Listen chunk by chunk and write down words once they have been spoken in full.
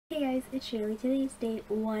guys, it's Shaylee. Today is day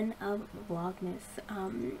 1 of Vlogmas.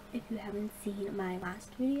 If you haven't seen my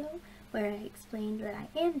last video where I explained that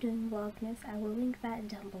I am doing Vlogmas, I will link that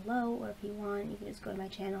down below, or if you want, you can just go to my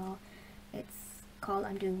channel. It's called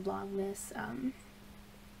I'm Doing Vlogmas.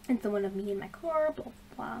 It's the one of me in my car, blah blah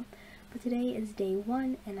blah. But today is day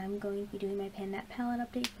 1 and I'm going to be doing my Pan That palette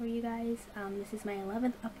update for you guys. This is my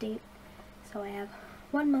 11th update, so I have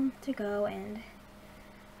 1 month to go, and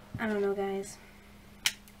I don't know, guys.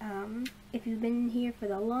 If you've been here for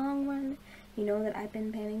the long run, you know that I've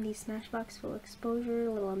been panning the Smashbox Full Exposure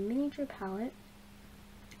little miniature palette.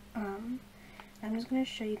 I'm just going to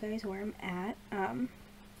show you guys where I'm at.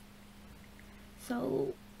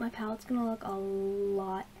 So my palette's going to look a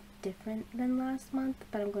lot different than last month,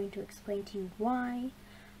 but I'm going to explain to you why.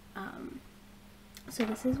 So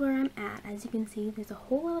this is where I'm at. As you can see, there's a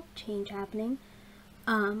whole lot of change happening.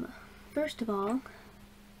 First of all,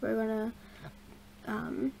 we're gonna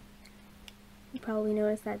you probably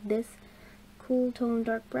noticed that this cool tone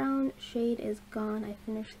dark brown shade is gone. I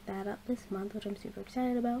finished that up this month, which I'm super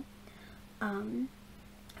excited about.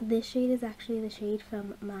 This shade is actually the shade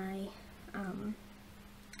from my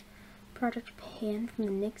Project Pan from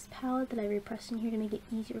the NYX palette that I repressed in here to make it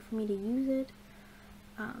easier for me to use it.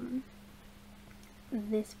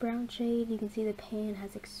 This brown shade, you can see the pan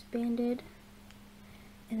has expanded.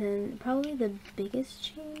 And then probably the biggest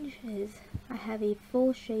change is I have a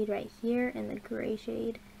full shade right here, and the gray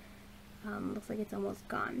shade looks like it's almost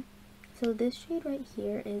gone. So this shade right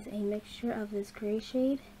here is a mixture of this gray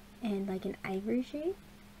shade and like an ivory shade,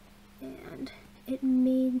 and it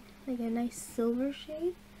made like a nice silver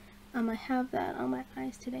shade. I have that on my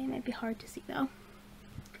eyes today. It might be hard to see though.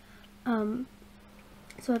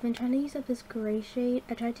 So I've been trying to use up this gray shade.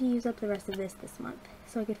 I tried to use up the rest of this month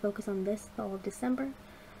so I could focus on this all of December,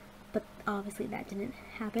 but obviously that didn't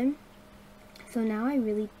happen. So now I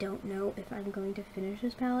really don't know if I'm going to finish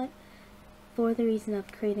this palette, for the reason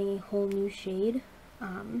of creating a whole new shade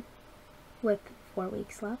with 4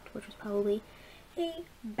 weeks left, which was probably a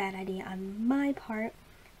bad idea on my part.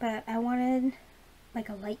 But I wanted like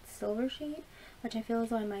a light silver shade, which I feel as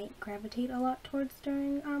though I might gravitate a lot towards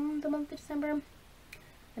during the month of December.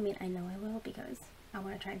 I mean, I know I will, because I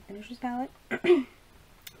want to try and finish this palette.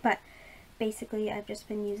 But basically, I've just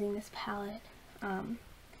been using this palette. I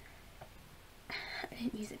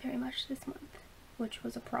didn't use it very much this month, which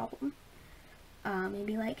was a problem.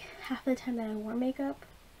 Maybe like half the time that I wore makeup,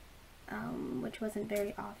 which wasn't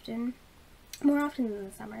very often. More often than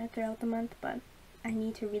the summer throughout the month, but I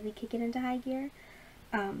need to really kick it into high gear.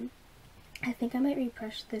 I think I might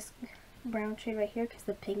repress this brown shade right here because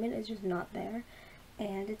the pigment is just not there,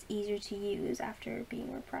 and it's easier to use after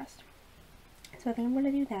being repressed. So I think I'm going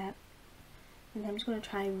to do that. And I'm just going to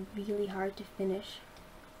try really hard to finish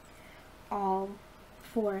all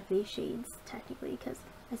 4 of these shades, technically, because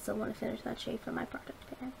I still want to finish that shade from my Project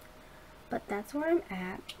Pan. But that's where I'm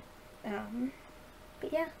at.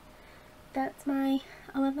 But yeah, that's my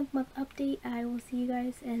 11th month update. I will see you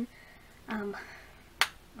guys in a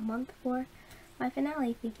month for my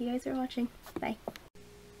finale. Thank you guys for watching. Bye.